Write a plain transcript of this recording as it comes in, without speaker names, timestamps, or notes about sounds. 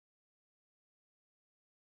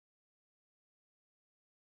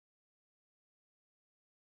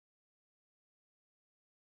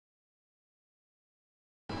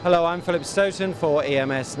Hello, I'm Philip Stoughton for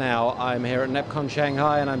EMS Now. I'm here at NEPCON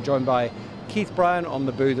Shanghai and I'm joined by Keith Bryant on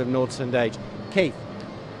the booth of Nordson DAGE. Keith,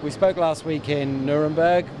 we spoke last week in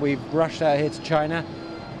Nuremberg. We've rushed out here to China.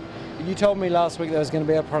 You told me last week there was going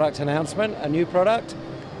to be a product announcement, a new product.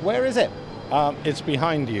 Where is it? It's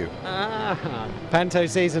behind you. Panto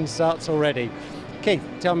season starts already. Keith,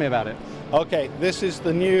 tell me about it. Okay, this is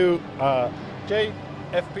the new Jade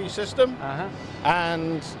FP system,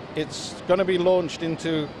 and it's going to be launched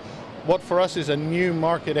into what for us is a new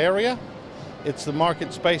market area. It's the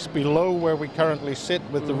market space below where we currently sit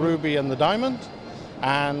with the ruby and the diamond,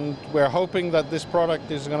 and we're hoping that this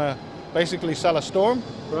product is going to basically sell a storm.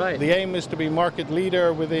 Right. The aim is to be market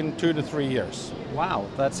leader within 2 to 3 years. Wow,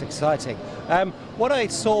 that's exciting. What I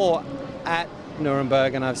saw at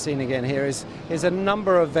Nuremberg, and I've seen again here, is a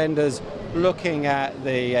number of vendors looking at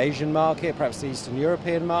the Asian market, perhaps the Eastern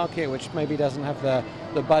European market, which maybe doesn't have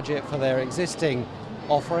the budget for their existing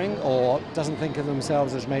offering or doesn't think of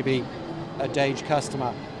themselves as maybe a DAGE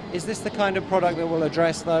customer. Is this the kind of product that will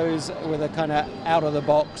address those with a kind of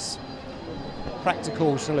out-of-the-box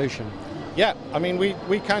practical solution? Yeah, I mean,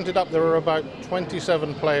 we counted up there are about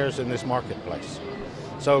 27 players in this marketplace.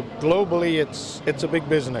 So globally, it's a big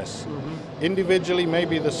business. Individually,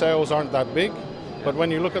 maybe the sales aren't that big, but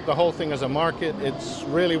when you look at the whole thing as a market, it's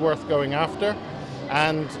really worth going after.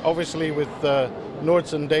 And obviously with the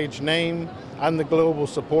Nordson DAGE name and the global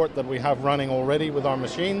support that we have running already with our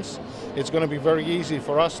machines, it's going to be very easy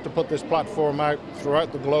for us to put this platform out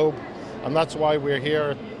throughout the globe. And that's why we're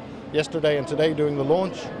here yesterday and today doing the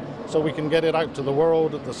launch, so we can get it out to the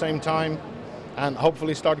world at the same time and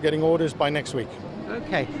hopefully start getting orders by next week.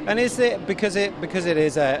 Okay, and is it because it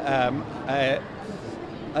is a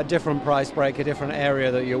different price break, a different area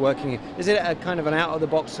that you're working in, is it a kind of an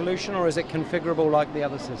out-of-the-box solution, or is it configurable like the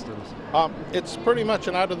other systems? It's pretty much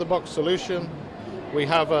an out-of-the-box solution. We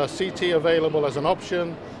have a CT available as an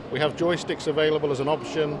option, we have joysticks available as an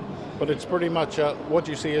option, but it's pretty much what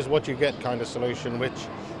you see is what you get kind of solution, which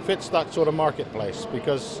fits that sort of marketplace,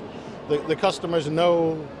 because the customers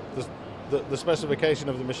know the specification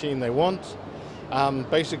of the machine they want.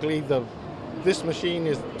 Basically, this machine,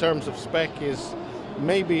 in terms of spec, is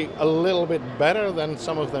maybe a little bit better than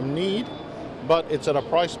some of them need, but it's at a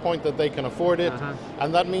price point that they can afford it,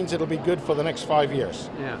 and that means it'll be good for the next 5 years.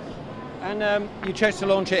 Yeah. And you chose to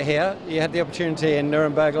launch it here. You had the opportunity in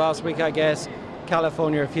Nuremberg last week, I guess,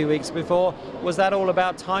 California a few weeks before. Was that all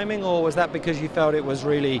about timing, or was that because you felt it was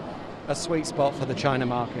really a sweet spot for the China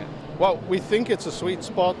market? Well, we think it's a sweet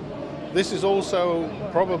spot. This is also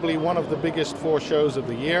probably one of the biggest 4 shows of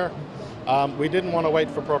the year. We didn't want to wait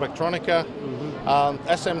for Productronica.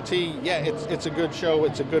 SMT, yeah, it's a good show,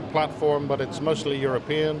 it's a good platform, but it's mostly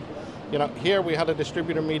European. You know, here we had a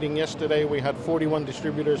distributor meeting yesterday. We had 41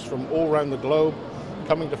 distributors from all around the globe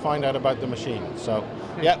coming to find out about the machine. So,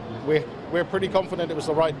 yeah, we're pretty confident it was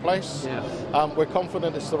the right place. Yeah. We're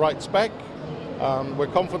confident it's the right spec.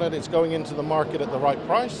 We're confident it's going into the market at the right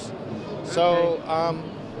price. So,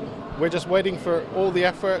 we're just waiting for all the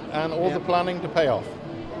effort and all the planning to pay off.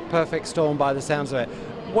 Perfect storm by the sounds of it.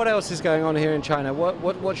 What else is going on here in China?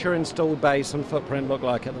 What's your installed base and footprint look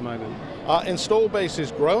like at the moment? Installed base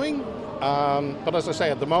is growing, but as I say,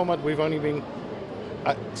 at the moment we've only been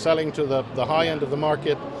selling to the high end of the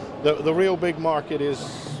market. The real big market is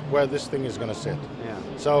where this thing is going to sit. Yeah.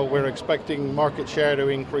 So we're expecting market share to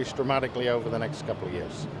increase dramatically over the next couple of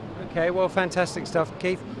years. Okay, well, fantastic stuff,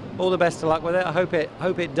 Keith. All the best of luck with it. I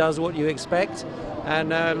hope it does what you expect,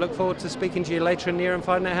 and look forward to speaking to you later in the year and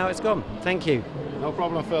finding out how it's gone. Thank you. No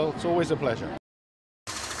problem, Phil. It's always a pleasure.